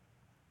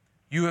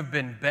 You have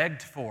been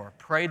begged for,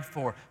 prayed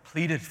for,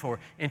 pleaded for,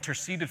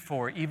 interceded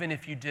for, even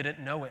if you didn't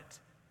know it.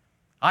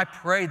 I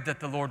prayed that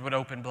the Lord would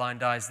open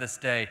blind eyes this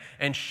day,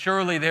 and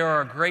surely there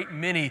are a great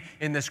many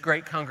in this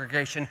great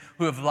congregation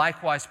who have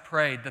likewise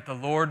prayed that the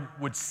Lord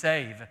would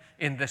save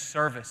in this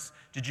service.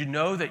 Did you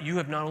know that you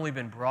have not only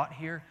been brought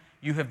here,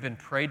 you have been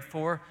prayed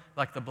for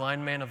like the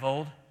blind man of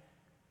old?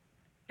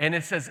 And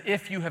it's as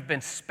if you have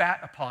been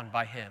spat upon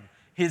by Him.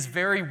 His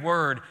very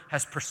word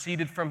has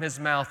proceeded from His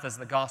mouth as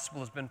the gospel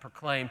has been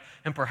proclaimed,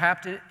 and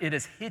perhaps it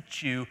has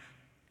hit you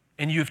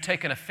and you've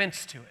taken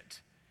offense to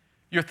it.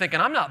 You're thinking,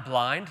 I'm not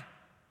blind.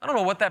 I don't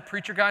know what that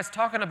preacher guy's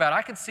talking about.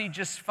 I can see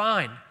just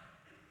fine.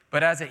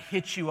 But as it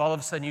hits you, all of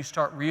a sudden you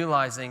start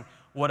realizing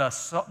what a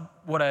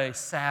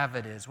salve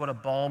it is, what a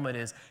balm it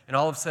is. And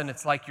all of a sudden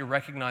it's like you're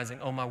recognizing,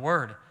 oh my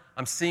word,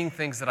 I'm seeing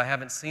things that I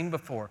haven't seen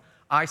before.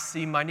 I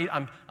see my need.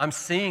 I'm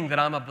seeing that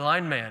I'm a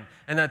blind man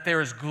and that there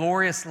is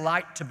glorious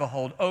light to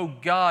behold. Oh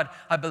God,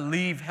 I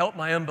believe, help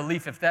my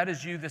unbelief. If that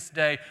is you this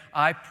day,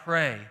 I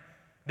pray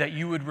that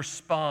you would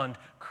respond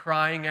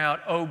crying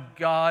out, oh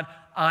God,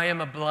 I am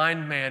a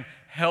blind man.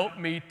 Help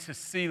me to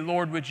see.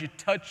 Lord, would you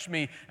touch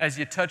me as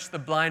you touched the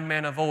blind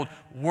man of old?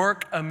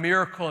 Work a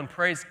miracle, and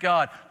praise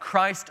God.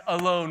 Christ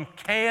alone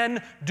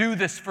can do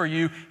this for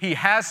you. He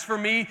has for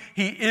me.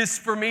 He is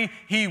for me.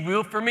 He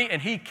will for me,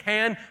 and He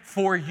can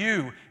for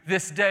you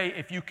this day.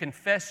 If you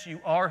confess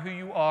you are who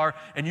you are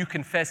and you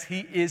confess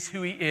He is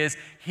who He is,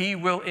 He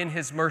will in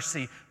His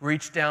mercy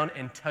reach down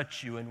and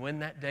touch you. And when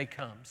that day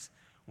comes,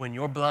 when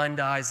your blind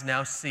eyes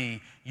now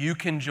see, you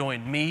can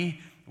join me,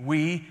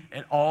 we,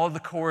 and all the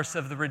chorus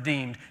of the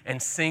redeemed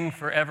and sing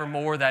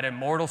forevermore that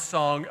immortal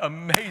song,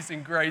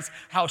 Amazing Grace,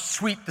 how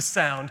sweet the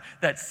sound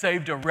that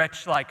saved a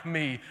wretch like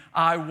me.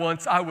 I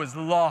was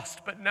lost,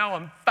 but now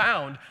I'm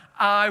found.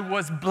 I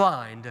was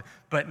blind,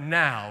 but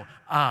now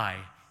I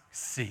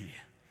see.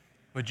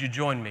 Would you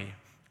join me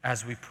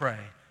as we pray?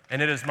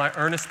 And it is my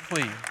earnest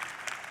plea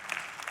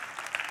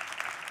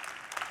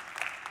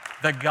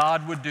that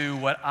God would do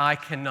what I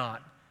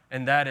cannot,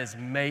 and that is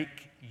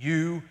make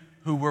you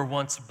who were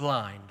once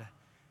blind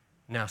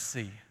now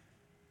see.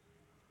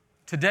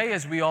 Today,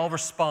 as we all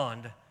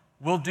respond,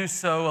 we'll do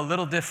so a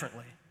little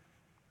differently.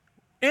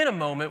 In a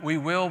moment, we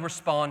will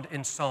respond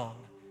in song.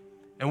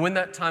 And when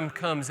that time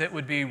comes, it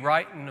would be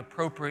right and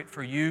appropriate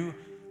for you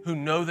who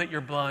know that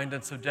you're blind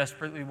and so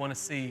desperately want to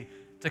see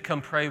to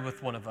come pray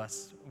with one of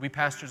us. We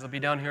pastors will be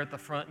down here at the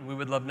front, and we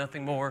would love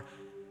nothing more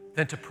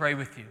than to pray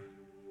with you.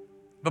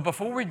 But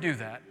before we do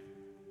that,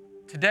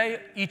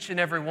 today, each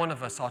and every one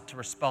of us ought to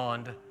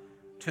respond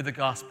to the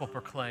gospel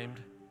proclaimed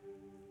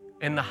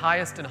in the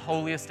highest and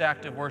holiest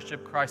act of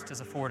worship Christ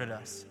has afforded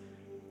us.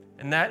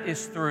 And that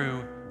is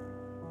through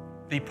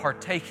the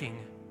partaking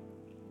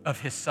of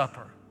His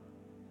supper.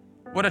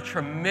 What a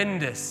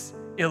tremendous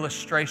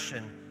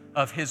illustration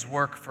of His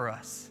work for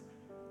us.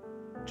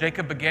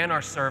 Jacob began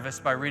our service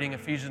by reading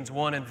Ephesians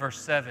 1 and verse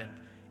 7.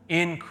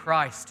 In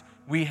Christ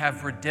we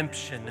have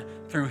redemption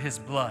through His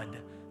blood,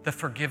 the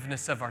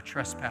forgiveness of our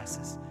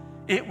trespasses.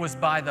 It was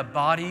by the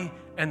body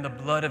and the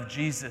blood of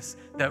Jesus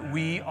that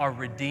we are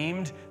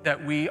redeemed,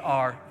 that we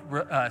are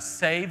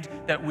saved,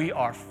 that we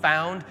are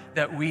found,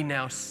 that we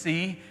now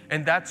see.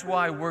 And that's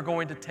why we're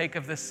going to take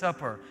of this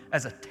supper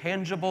as a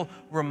tangible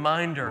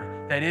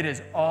reminder that it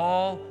is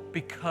all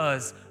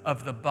because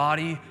of the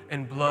body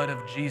and blood of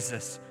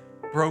Jesus,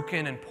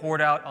 broken and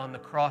poured out on the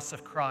cross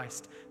of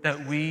Christ,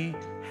 that we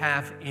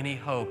have any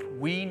hope.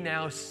 We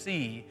now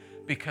see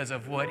because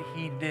of what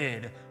He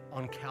did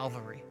on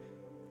Calvary.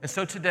 And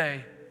so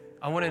today,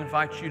 I want to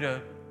invite you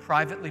to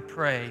privately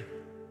pray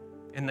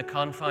in the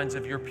confines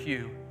of your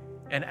pew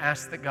and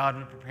ask that God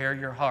would prepare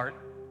your heart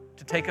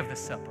to take of this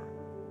supper.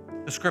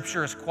 The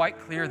scripture is quite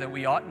clear that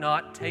we ought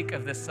not take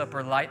of this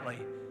supper lightly,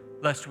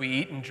 lest we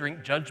eat and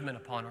drink judgment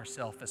upon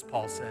ourselves, as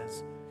Paul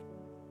says.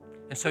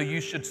 And so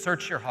you should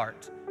search your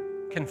heart,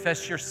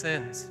 confess your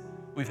sins.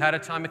 We've had a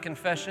time of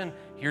confession.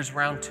 Here's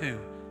round 2.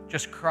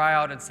 Just cry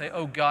out and say,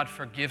 oh God,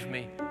 forgive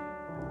me.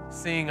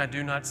 Seeing I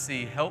do not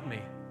see, help me.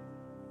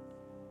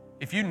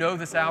 If you know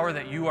this hour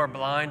that you are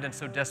blind and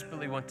so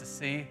desperately want to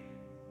see,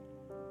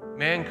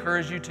 may I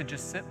encourage you to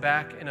just sit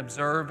back and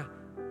observe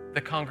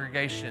the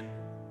congregation,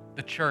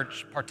 the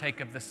church, partake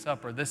of this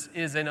supper. This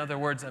is, in other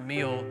words, a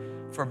meal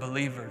for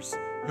believers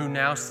who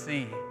now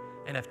see.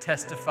 and have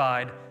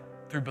testified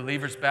through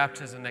believers'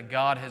 baptism that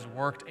God has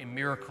worked a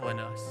miracle in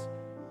us.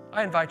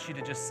 I invite you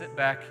to just sit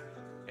back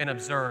and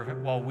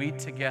observe while we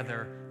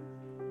together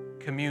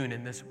commune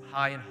in this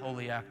high and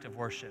holy act of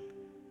worship.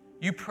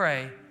 You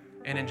pray,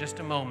 and in just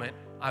a moment,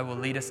 I will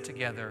lead us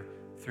together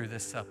through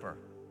this supper.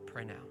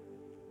 Pray now.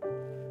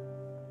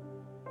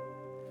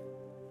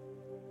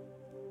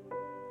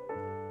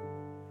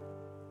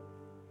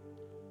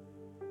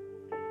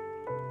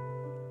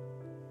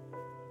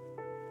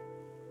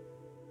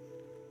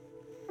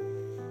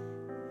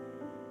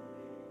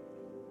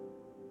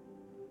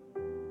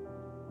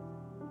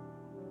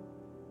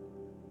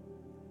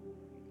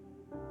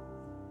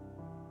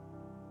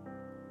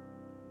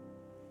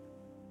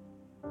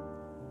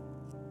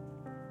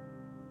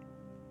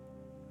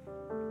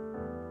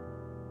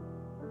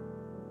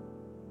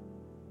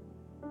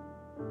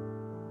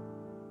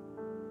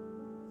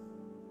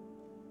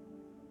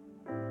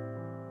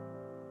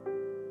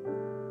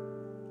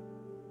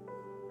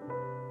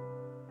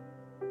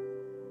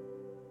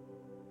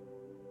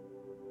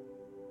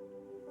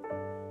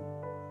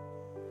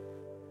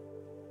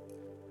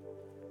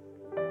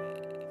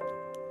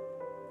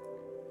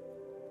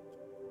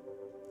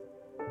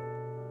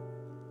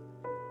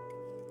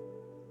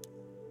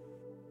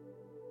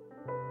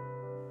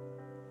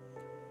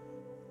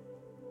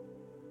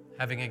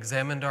 Having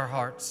examined our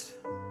hearts,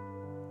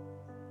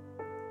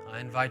 I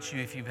invite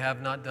you, if you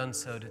have not done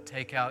so, to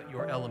take out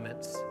your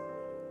elements.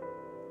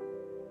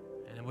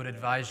 And I would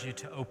advise you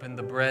to open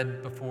the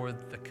bread before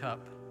the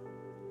cup.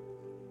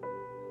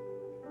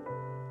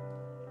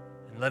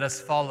 And let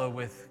us follow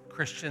with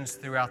Christians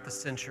throughout the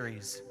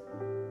centuries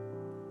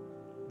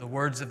the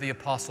words of the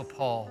Apostle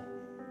Paul,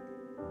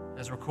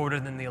 as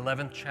recorded in the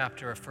 11th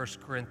chapter of 1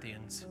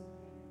 Corinthians,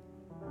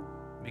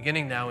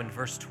 beginning now in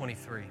verse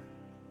 23.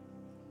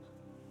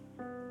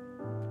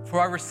 For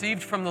I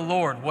received from the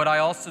Lord what I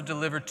also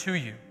delivered to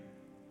you,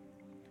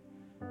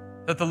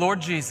 that the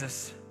Lord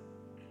Jesus,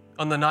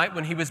 on the night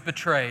when he was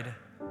betrayed,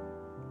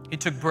 he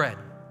took bread.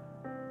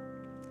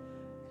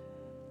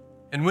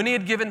 And when he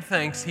had given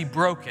thanks, he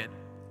broke it,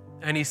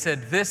 and he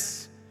said,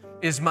 "This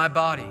is my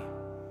body,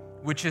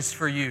 which is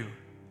for you.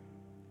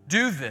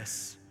 Do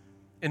this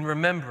in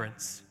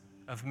remembrance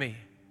of me."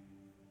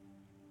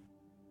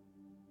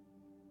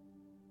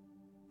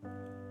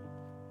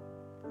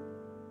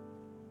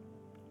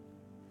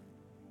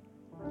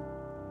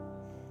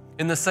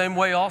 In the same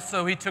way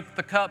also he took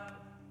the cup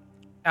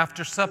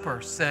after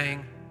supper,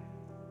 saying,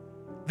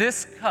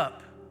 "This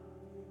cup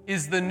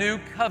is the new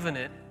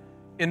covenant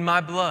in my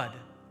blood.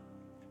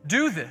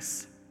 Do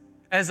this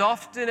as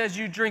often as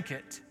you drink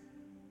it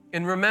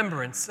in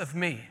remembrance of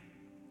me."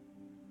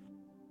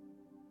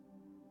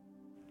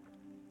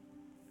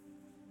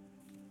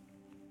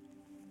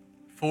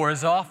 For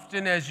as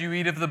often as you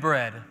eat of the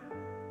bread,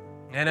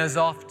 and as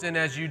often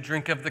as you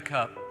drink of the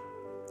cup,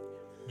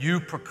 you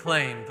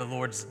proclaim the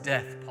Lord's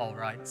death, Paul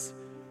writes,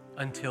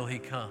 until he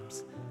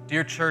comes.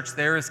 Dear church,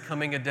 there is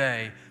coming a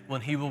day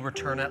when he will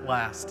return at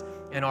last,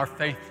 and our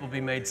faith will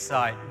be made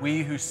sight.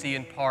 We who see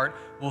in part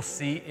will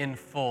see in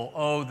full.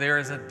 Oh, there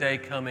is a day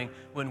coming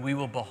when we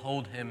will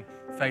behold him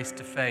face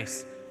to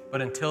face.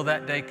 But until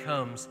that day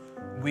comes,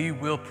 we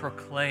will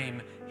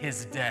proclaim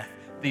his death,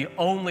 the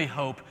only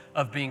hope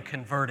of being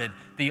converted,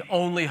 the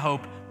only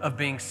hope of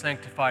being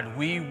sanctified.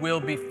 We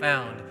will be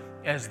found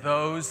as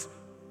those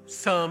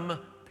some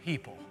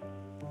people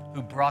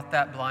who brought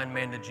that blind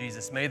man to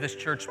Jesus. May this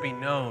church be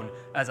known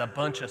as a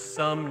bunch of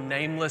some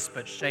nameless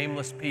but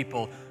shameless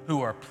people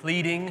who are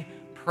pleading,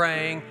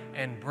 praying,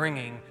 and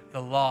bringing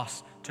the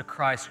lost to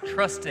Christ,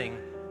 trusting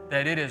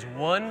that it is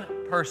one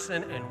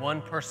person and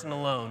one person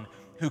alone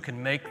who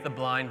can make the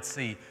blind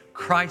see.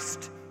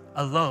 Christ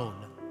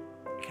alone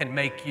can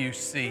make you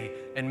see.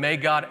 And may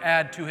God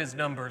add to his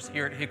numbers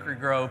here at Hickory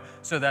Grove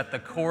so that the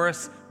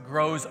chorus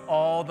grows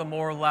all the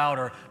more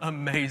louder.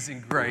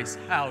 Amazing grace,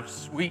 how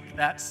sweet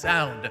that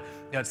sound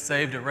that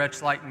saved a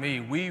wretch like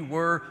me. We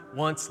were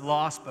once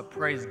lost, but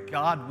praise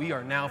God, we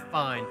are now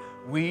fine.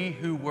 We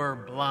who were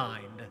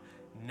blind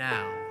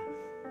now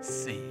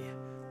see.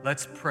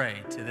 Let's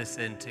pray to this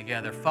end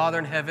together. Father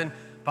in heaven,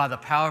 by the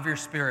power of your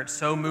Spirit,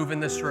 so move in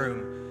this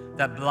room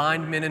that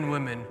blind men and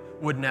women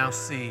would now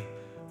see.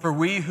 For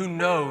we who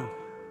know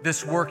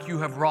this work you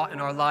have wrought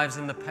in our lives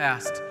in the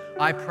past,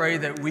 I pray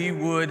that we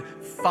would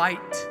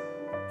fight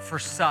for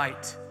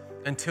sight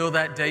until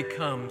that day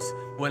comes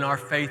when our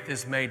faith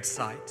is made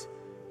sight.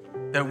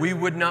 That we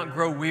would not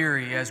grow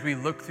weary as we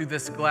look through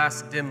this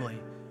glass dimly,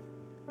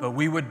 but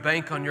we would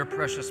bank on your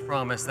precious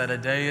promise that a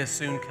day is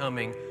soon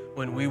coming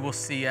when we will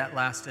see at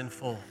last in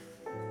full.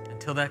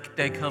 Until that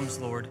day comes,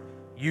 Lord,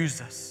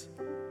 use us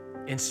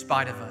in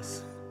spite of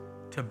us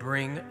to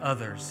bring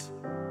others,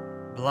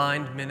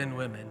 blind men and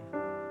women,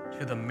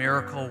 to the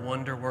miracle,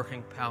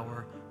 wonder-working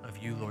power of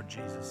you, Lord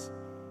Jesus.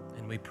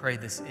 And we pray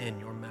this in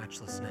your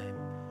matchless name.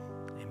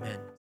 Amen.